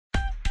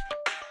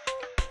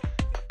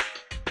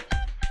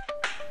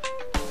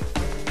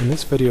In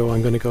this video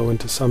I'm going to go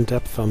into some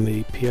depth on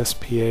the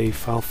PSPA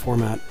file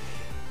format.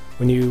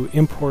 When you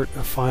import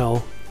a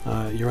file,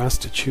 you're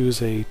asked to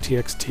choose a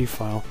TXT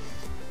file,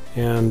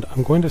 and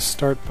I'm going to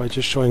start by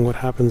just showing what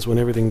happens when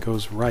everything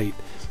goes right.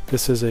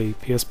 This is a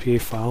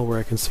PSPA file where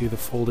I can see the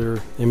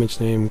folder,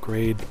 image name,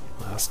 grade,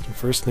 last and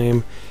first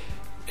name,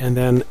 and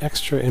then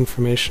extra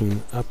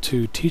information. Up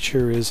to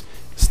teacher is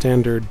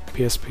standard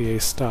PSPA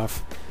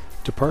stuff.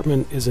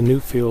 Department is a new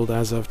field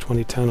as of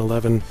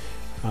 2010-11,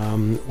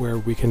 where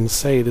we can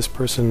say this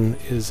person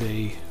is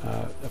a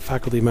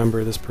faculty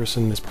member, this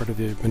person is part of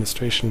the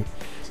administration.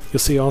 You'll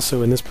see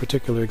also in this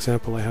particular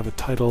example I have a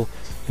title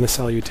and a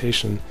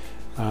salutation.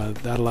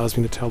 That allows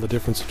me to tell the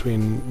difference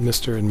between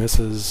Mr. and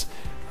Mrs.,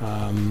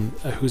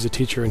 who's a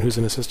teacher and who's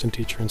an assistant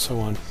teacher, and so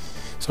on.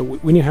 So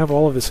when you have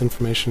all of this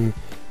information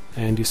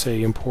and you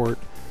say import,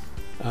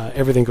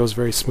 everything goes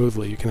very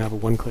smoothly. You can have a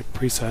one-click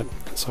preset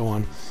and so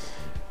on.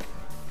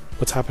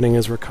 What's happening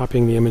is we're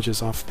copying the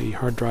images off the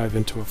hard drive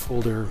into a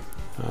folder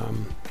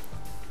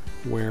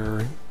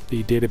where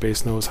the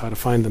database knows how to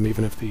find them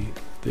even if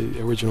the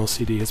original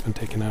CD has been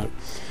taken out.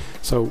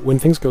 So when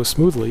things go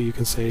smoothly, you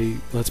can say,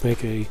 let's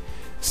make a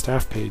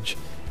staff page,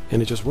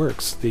 and it just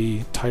works.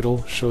 The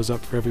title shows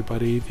up for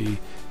everybody, the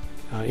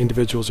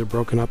individuals are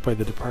broken up by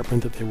the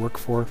department that they work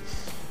for,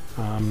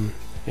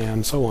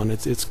 and so on.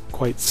 It's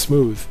quite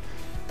smooth.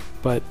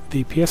 But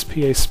the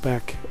PSPA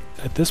spec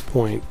at this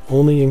point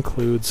only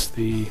includes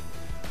the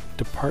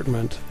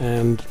department,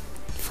 and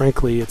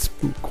frankly it's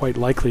quite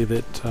likely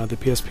that the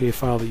PSPA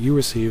file that you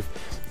receive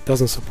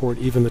doesn't support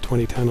even the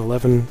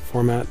 2010-11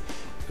 format.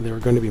 There are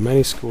going to be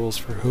many schools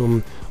for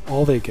whom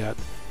all they get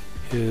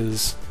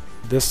is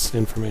this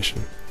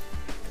information.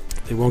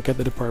 They won't get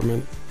the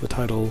department, the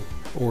title,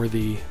 or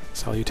the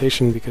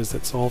salutation because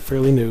that's all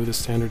fairly new. The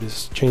standard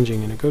is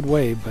changing in a good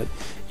way, but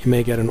you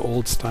may get an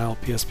old style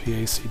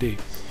PSPA CD.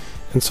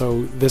 And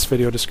so this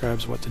video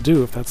describes what to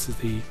do if that's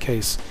the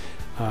case,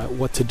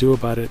 what to do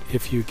about it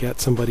if you get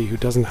somebody who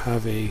doesn't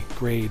have a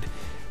grade,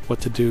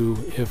 what to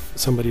do if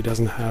somebody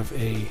doesn't have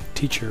a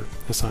teacher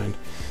assigned.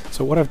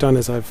 So what I've done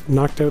is I've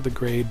knocked out the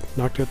grade,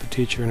 knocked out the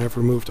teacher, and I've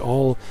removed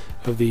all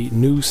of the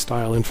new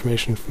style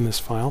information from this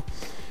file,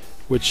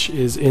 which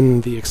is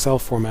in the Excel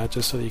format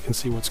just so that you can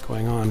see what's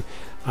going on.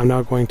 I'm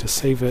now going to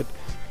save it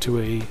to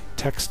a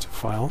text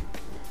file,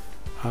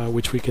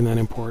 which we can then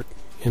import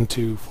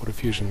into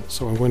PhotoFusion.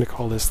 So I'm going to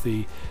call this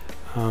the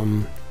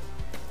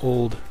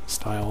old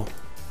style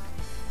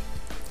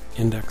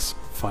index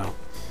file.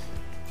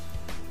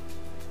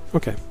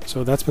 Okay,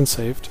 so that's been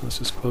saved. Let's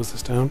just close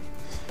this down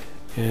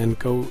and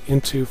go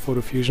into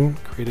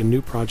PhotoFusion, create a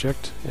new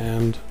project,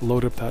 and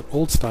load up that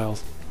old style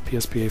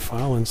PSPA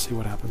file and see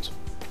what happens.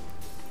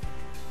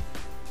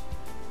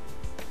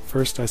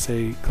 First I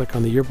say click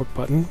on the yearbook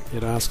button.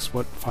 It asks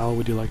what file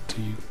would you like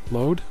to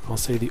load. I'll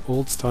say the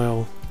old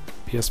style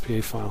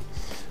PSPA file.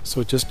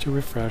 So just to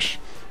refresh,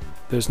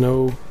 there's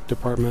no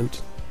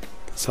department,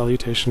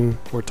 salutation,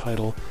 or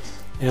title,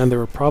 and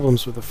there are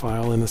problems with the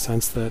file in the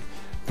sense that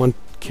one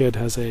kid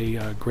has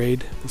a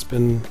grade that's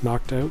been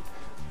knocked out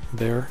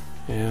there,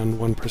 and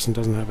one person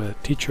doesn't have a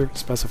teacher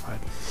specified.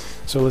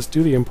 So let's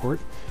do the import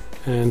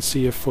and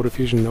see if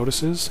PhotoFusion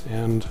notices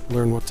and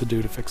learn what to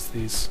do to fix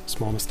these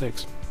small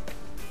mistakes.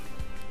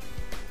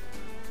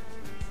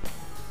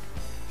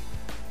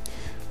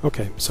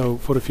 Okay, so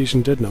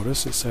PhotoFusion did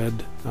notice. It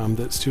said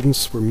that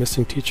students were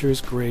missing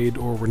teachers, grade,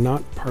 or were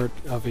not part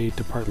of a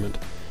department.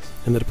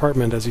 And the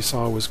department, as you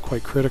saw, was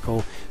quite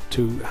critical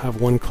to have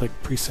one-click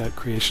preset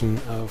creation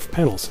of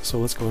panels. So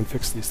let's go and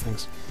fix these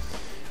things.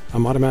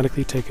 I'm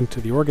automatically taken to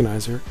the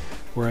organizer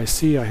where I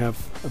see I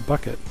have a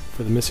bucket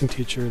for the missing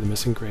teacher, the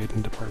missing grade,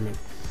 and department.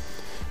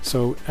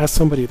 So as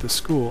somebody at the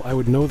school, I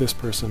would know this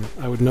person.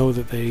 I would know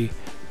that they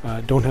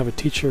don't have a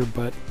teacher,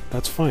 but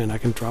that's fine. I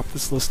can drop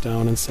this list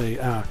down and say,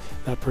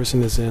 that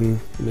person is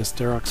in Miss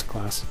Derrock's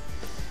class.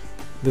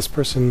 This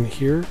person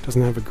here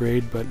doesn't have a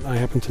grade, but I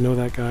happen to know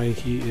that guy.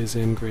 He is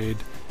in grade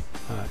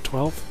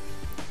 12.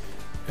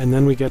 And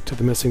then we get to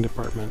the missing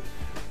department.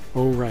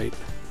 Oh right,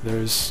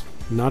 there's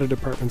not a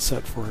department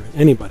set for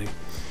anybody.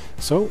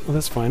 So well,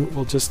 that's fine.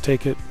 We'll just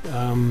take it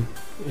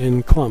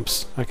in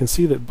clumps. I can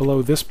see that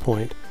below this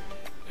point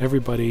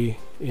everybody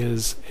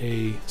is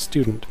a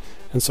student.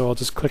 And so I'll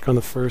just click on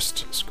the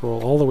first,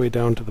 scroll all the way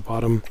down to the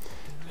bottom,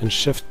 and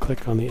shift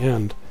click on the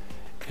end,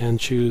 and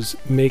choose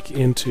Make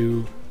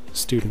Into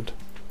Student.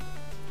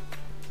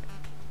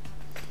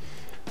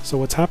 So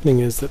what's happening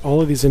is that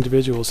all of these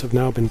individuals have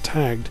now been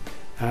tagged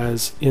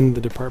as in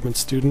the department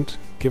student,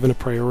 given a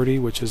priority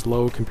which is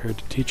low compared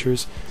to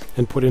teachers,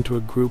 and put into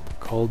a group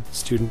called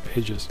Student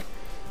Pages.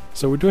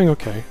 So we're doing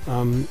okay.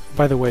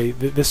 By the way,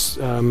 this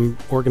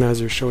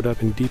organizer showed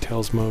up in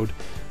details mode.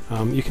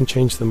 You can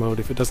change the mode.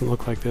 If it doesn't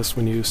look like this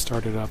when you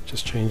start it up,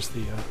 just change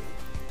the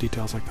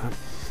details like that.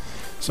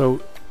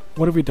 So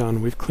what have we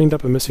done? We've cleaned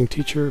up a missing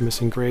teacher, a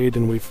missing grade,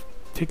 and we've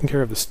taken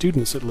care of the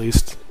students at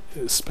least,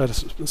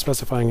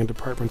 specifying a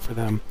department for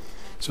them.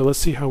 So let's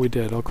see how we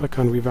did. I'll click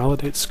on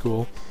Revalidate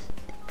School,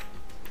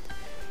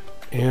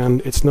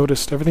 and it's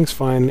noticed everything's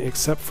fine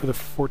except for the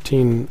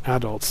 14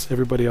 adults.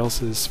 Everybody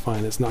else is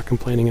fine. It's not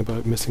complaining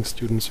about missing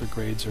students or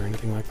grades or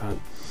anything like that.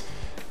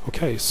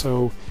 Okay,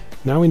 so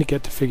now we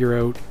get to figure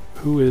out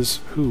who is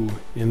who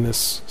in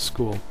this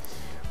school.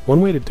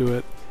 One way to do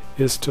it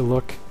is to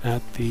look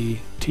at the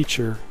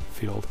teacher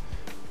field.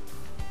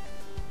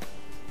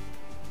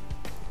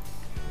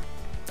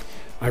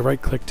 I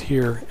right-clicked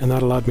here, and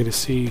that allowed me to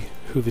see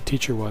who the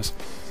teacher was.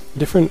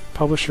 Different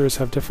publishers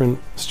have different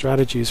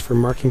strategies for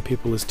marking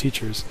people as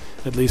teachers.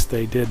 At least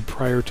they did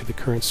prior to the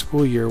current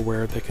school year,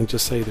 where they can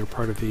just say they're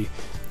part of the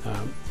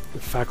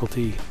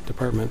faculty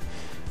department.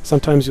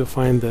 Sometimes you'll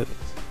find that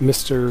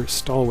Mr.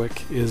 Stallwick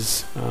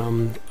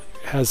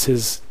has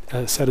his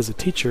set as a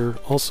teacher,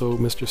 also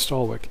Mr.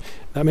 Stallwick.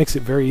 That makes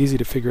it very easy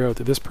to figure out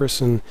that this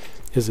person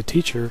is a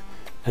teacher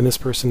and this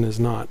person is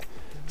not.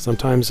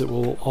 Sometimes it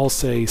will all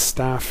say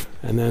staff,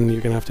 and then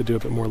you're going to have to do a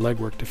bit more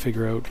legwork to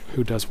figure out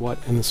who does what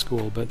in the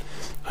school. But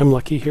I'm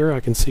lucky here. I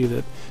can see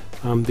that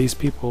these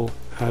people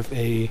have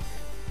a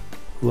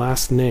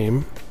last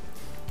name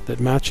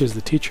that matches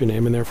the teacher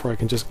name, and therefore I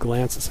can just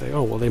glance and say,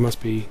 oh, well, they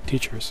must be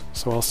teachers.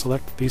 So I'll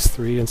select these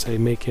three and say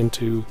make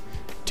into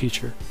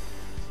teacher.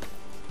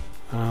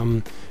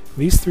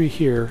 These three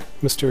here,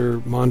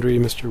 Mr. Mondry,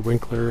 Mr.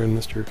 Winkler, and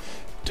Mr.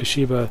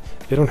 Toshiba,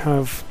 they don't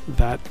have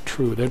that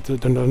true. They're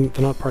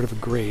not part of a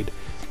grade.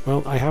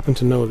 Well, I happen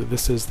to know that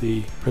this is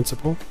the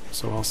principal,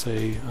 so I'll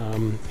say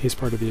he's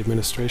part of the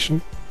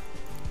administration.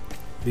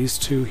 These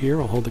two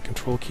here, I'll hold the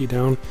control key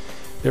down.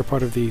 They're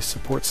part of the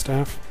support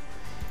staff.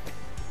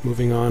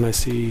 Moving on, I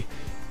see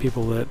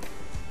people that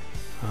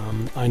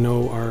I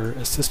know are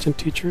assistant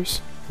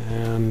teachers,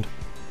 and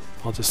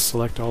I'll just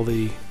select all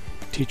the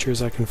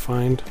teachers I can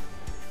find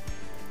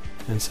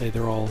and say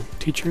they're all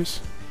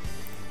teachers.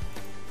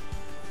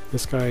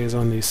 This guy is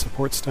on the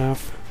support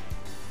staff,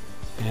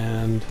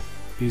 and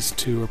these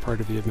two are part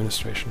of the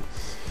administration.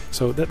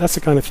 So that's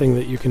the kind of thing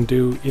that you can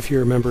do if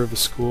you're a member of the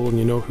school and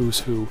you know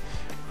who's who,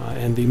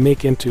 and the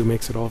make into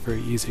makes it all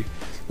very easy.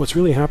 What's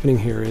really happening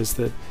here is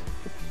that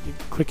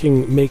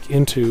clicking make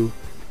into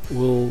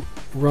will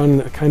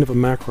run a kind of a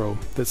macro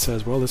that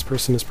says, well, this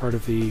person is part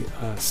of the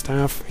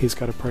staff, he's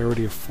got a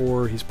priority of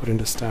 4, he's put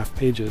into staff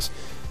pages.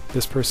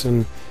 This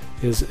person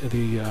is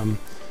the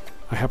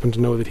I happen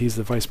to know that he's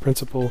the vice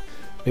principal.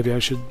 Maybe I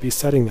should be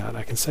setting that.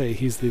 I can say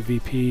he's the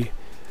VP.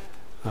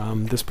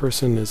 This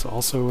person is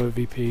also a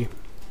VP.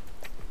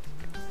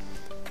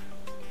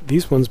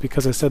 These ones,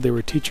 because I said they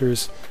were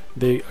teachers,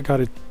 they got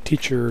a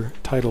teacher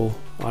title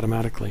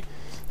automatically.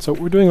 So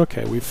we're doing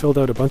okay. We've filled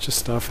out a bunch of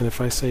stuff, and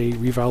if I say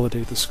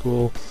revalidate the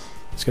school,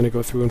 it's going to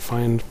go through and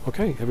find,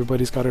 okay,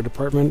 everybody's got a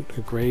department,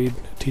 a grade,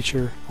 a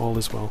teacher, all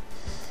is well.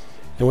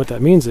 And what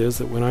that means is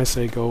that when I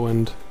say go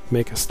and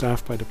make a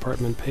staff by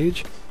department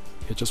page,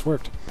 it just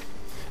worked.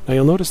 Now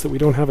you'll notice that we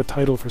don't have a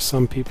title for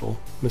some people.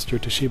 Mr.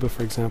 Toshiba,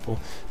 for example,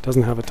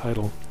 doesn't have a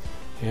title.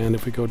 And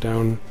if we go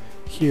down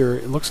here,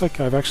 it looks like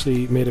I've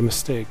actually made a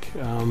mistake,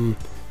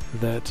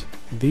 that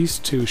these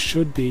two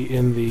should be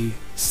in the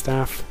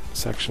staff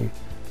section.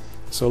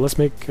 So let's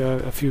make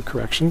a few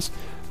corrections.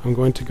 I'm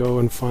going to go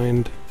and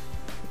find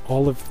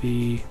all of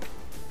the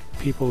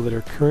people that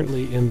are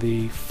currently in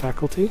the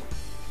faculty,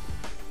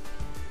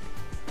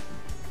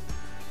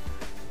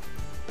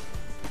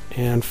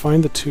 and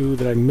find the two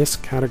that I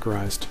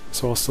miscategorized.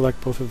 So I'll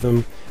select both of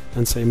them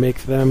and say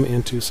make them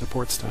into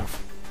support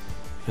staff.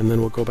 And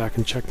then we'll go back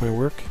and check my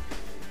work.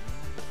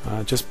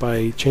 Just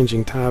by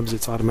changing tabs,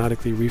 it's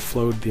automatically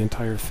reflowed the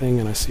entire thing,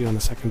 and I see on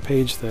the second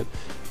page that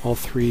all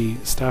 3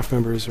 staff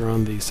members are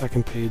on the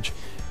second page.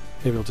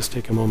 Maybe I'll just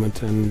take a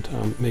moment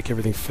and make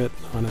everything fit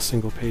on a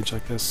single page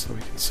like this so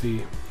we can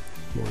see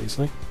more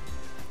easily.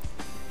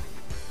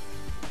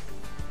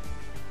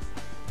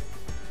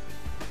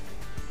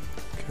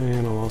 Okay,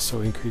 and I'll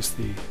also increase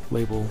the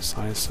label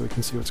size so we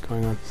can see what's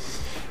going on.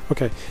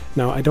 Okay,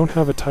 now I don't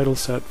have a title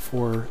set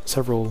for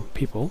several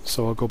people,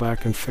 so I'll go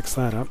back and fix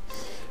that up.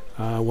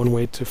 One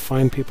way to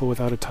find people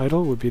without a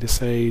title would be to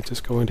say,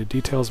 just go into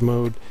details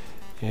mode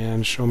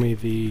and show me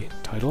the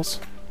titles.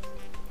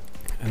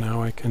 And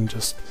now I can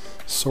just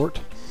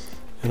sort,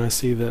 and I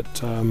see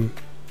that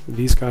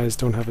these guys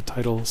don't have a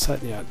title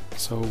set yet.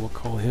 So we'll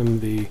call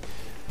him the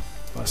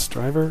bus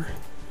driver,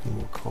 and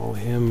we'll call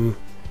him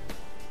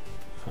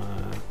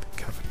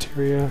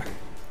cafeteria.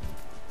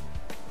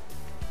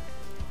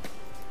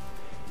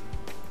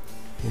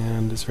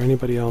 And is there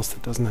anybody else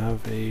that doesn't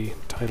have a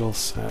title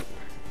set?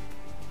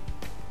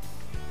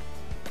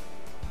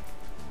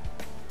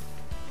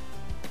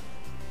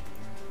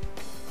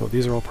 Oh,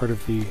 these are all part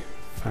of the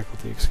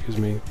faculty, excuse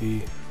me,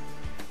 the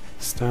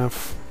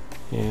staff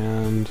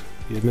and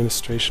the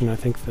administration. I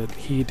think that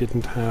he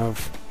didn't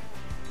have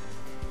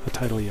a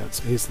title yet,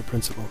 so he's the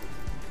principal.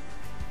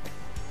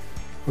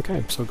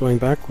 Okay, so going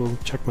back, we'll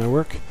check my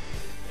work.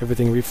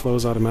 Everything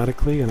reflows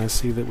automatically, and I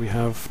see that we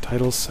have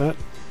titles set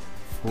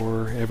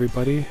for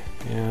everybody,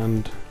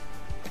 and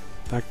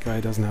that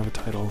guy doesn't have a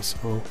title,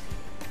 so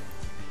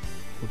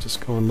we'll just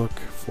go and look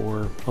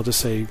for, I'll just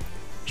say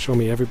show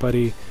me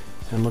everybody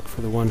and look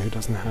for the one who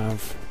doesn't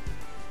have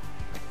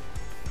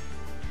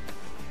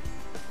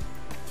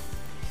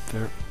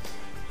there,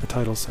 a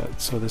title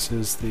set. So this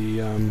is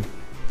the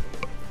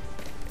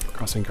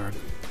crossing guard.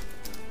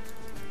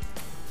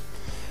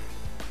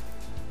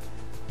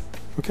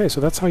 Okay,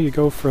 so that's how you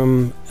go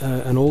from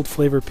an old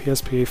flavor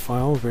PSPA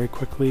file very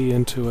quickly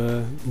into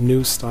a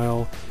new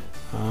style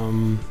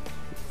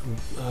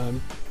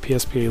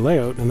PSPA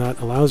layout, and that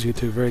allows you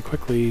to very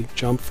quickly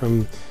jump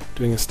from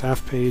doing a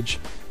staff page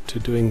to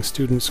doing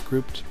students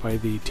grouped by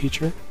the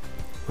teacher,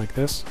 like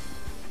this,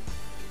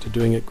 to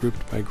doing it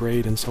grouped by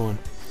grade, and so on.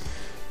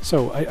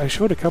 So I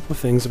showed a couple of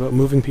things about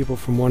moving people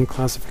from one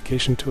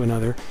classification to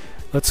another.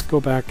 Let's go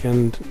back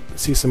and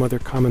see some other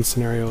common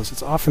scenarios.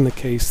 It's often the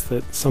case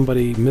that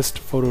somebody missed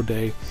photo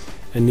day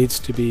and needs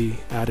to be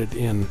added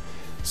in.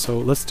 So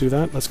let's do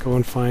that. Let's go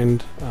and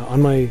find,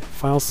 on my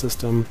file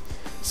system,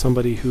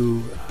 somebody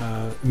who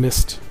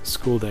missed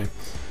school day.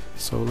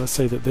 So let's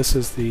say that this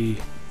is the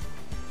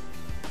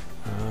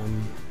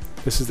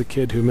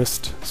kid who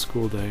missed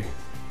school day.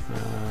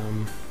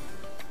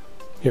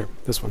 Here,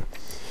 this one.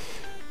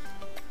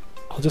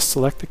 I'll just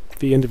select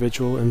the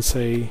individual and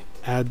say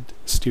Add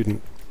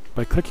Student.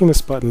 By clicking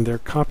this button, they're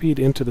copied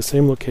into the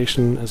same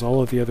location as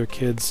all of the other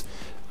kids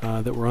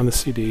that were on the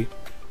CD,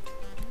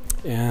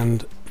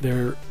 and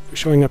they're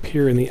showing up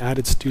here in the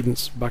Added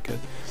Students bucket.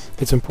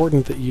 It's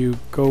important that you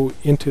go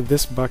into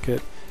this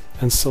bucket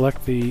and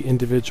select the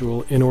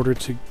individual in order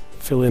to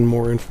fill in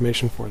more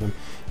information for them,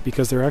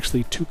 because there are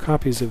actually two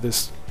copies of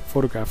this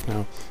photograph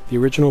now. The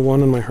original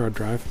one on my hard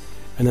drive,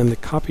 and then the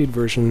copied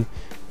version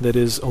that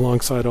is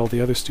alongside all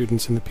the other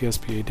students in the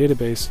PSPA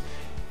database,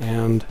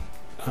 and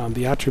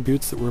the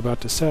attributes that we're about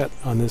to set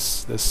on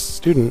this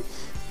student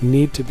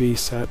need to be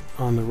set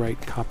on the right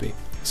copy.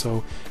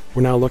 So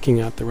we're now looking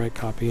at the right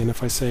copy, and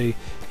if I say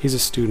he's a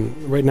student,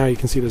 right now you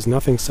can see there's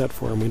nothing set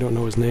for him. We don't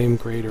know his name,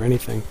 grade, or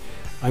anything.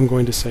 I'm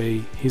going to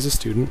say he's a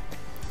student,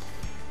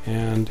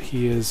 and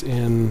he is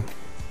in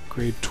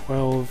grade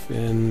 12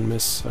 in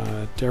Miss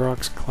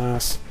Darroch's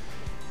class.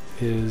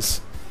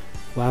 His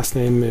last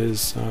name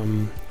is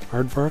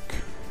Aardvark.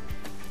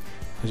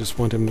 I just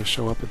want him to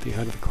show up at the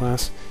head of the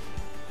class.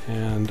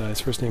 And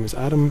his first name is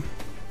Adam.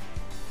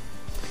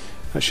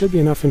 That should be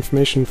enough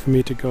information for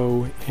me to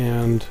go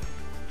and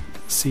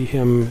see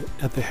him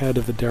at the head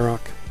of the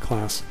Darroch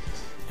class.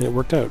 And it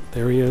worked out.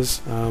 There he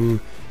is.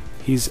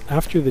 He's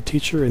after the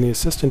teacher and the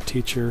assistant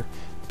teacher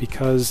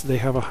because they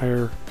have a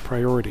higher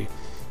priority.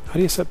 How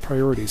do you set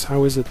priorities?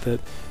 How is it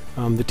that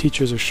the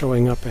teachers are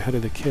showing up ahead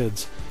of the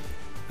kids?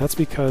 That's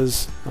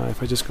because,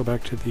 if I just go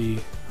back to the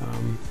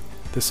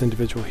this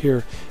individual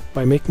here,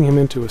 by making him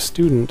into a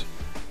student,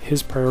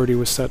 his priority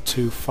was set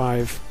to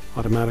 5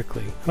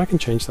 automatically. And I can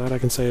change that. I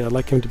can say I'd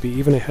like him to be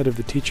even ahead of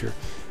the teacher.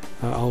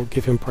 I'll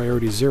give him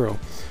priority 0.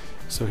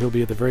 So he'll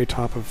be at the very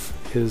top of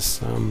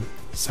his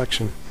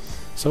section.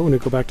 So when we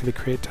go back to the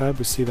Create tab,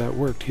 we see that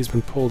worked. He's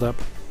been pulled up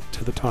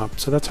to the top.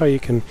 So that's how you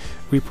can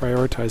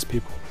reprioritize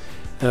people.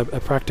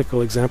 A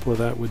practical example of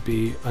that would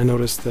be, I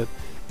noticed that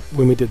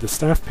when we did the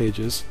staff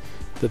pages,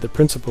 that the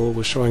principal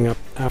was showing up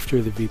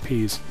after the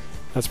VPs.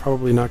 That's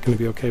probably not going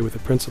to be okay with the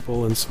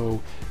principal, and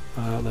so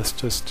let's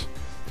just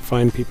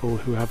find people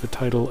who have the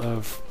title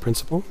of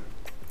principal.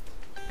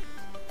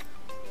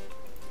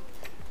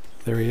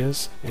 There he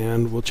is,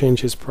 and we'll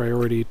change his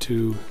priority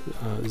to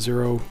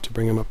 0 to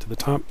bring him up to the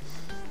top.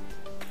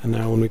 And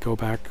now when we go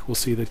back, we'll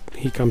see that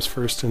he comes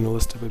first in the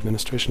list of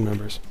administration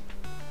members.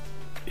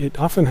 It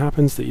often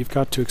happens that you've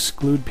got to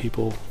exclude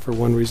people for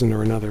one reason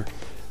or another.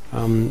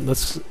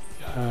 Let's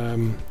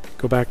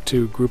go back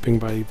to grouping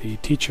by the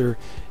teacher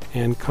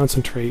and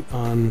concentrate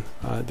on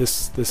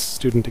this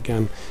student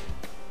again.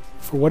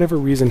 For whatever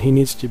reason, he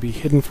needs to be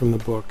hidden from the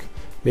book.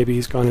 Maybe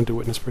he's gone into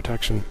witness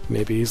protection.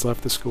 Maybe he's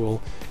left the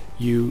school.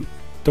 You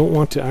don't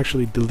want to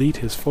actually delete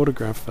his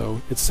photograph,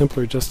 though. It's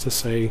simpler just to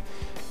say,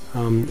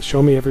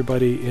 show me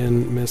everybody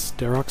in Miss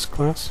Darroch's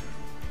class.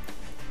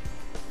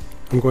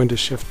 I'm going to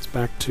shift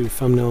back to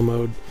thumbnail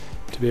mode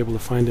to be able to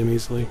find him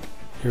easily.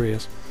 Here he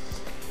is.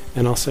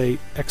 And I'll say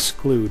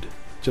exclude.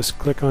 Just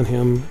click on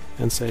him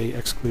and say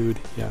exclude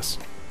yes.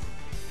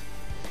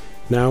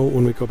 Now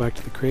when we go back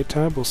to the Create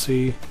tab, we'll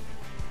see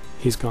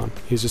he's gone.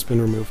 He's just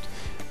been removed.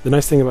 The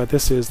nice thing about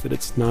this is that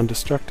it's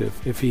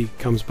non-destructive. If he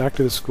comes back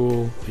to the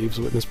school, leaves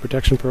the witness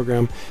protection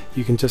program,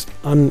 you can just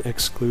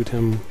unexclude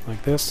him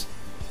like this,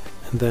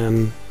 and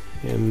then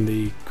in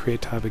the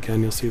Create tab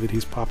again, you'll see that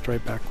he's popped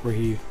right back where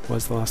he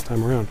was the last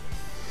time around.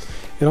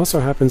 It also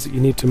happens that you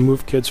need to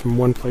move kids from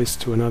one place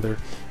to another,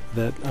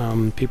 that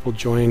people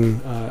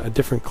join a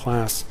different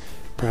class,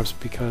 perhaps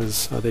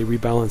because they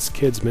rebalance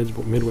kids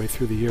midway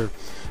through the year.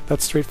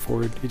 That's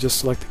straightforward. You just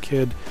select the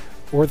kid,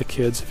 or the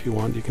kids if you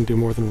want. You can do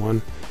more than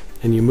one,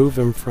 and you move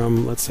them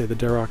from, let's say, the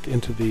Darroch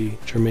into the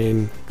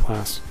Germain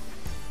class.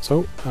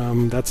 So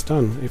that's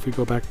done. If we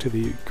go back to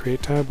the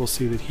Create tab, we'll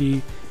see that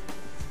he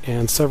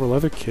and several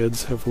other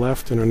kids have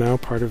left and are now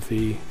part of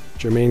the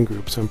Germain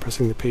group. So I'm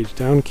pressing the page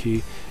down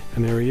key,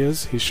 and there he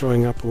is. He's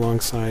showing up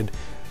alongside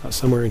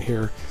somewhere in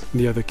here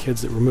the other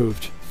kids that were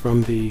moved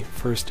from the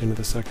first into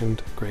the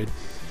second grade.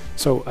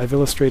 So I've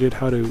illustrated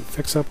how to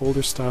fix up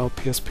older style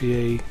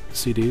PSPA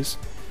CDs,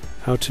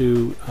 how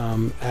to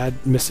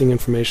add missing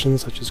information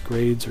such as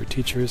grades or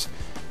teachers.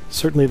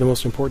 Certainly the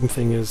most important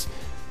thing is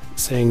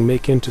saying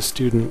make into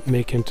student,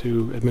 make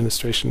into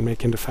administration,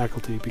 make into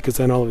faculty, because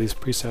then all of these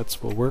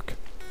presets will work.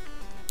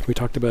 We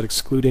talked about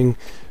excluding,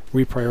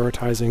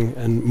 reprioritizing,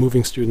 and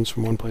moving students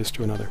from one place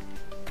to another.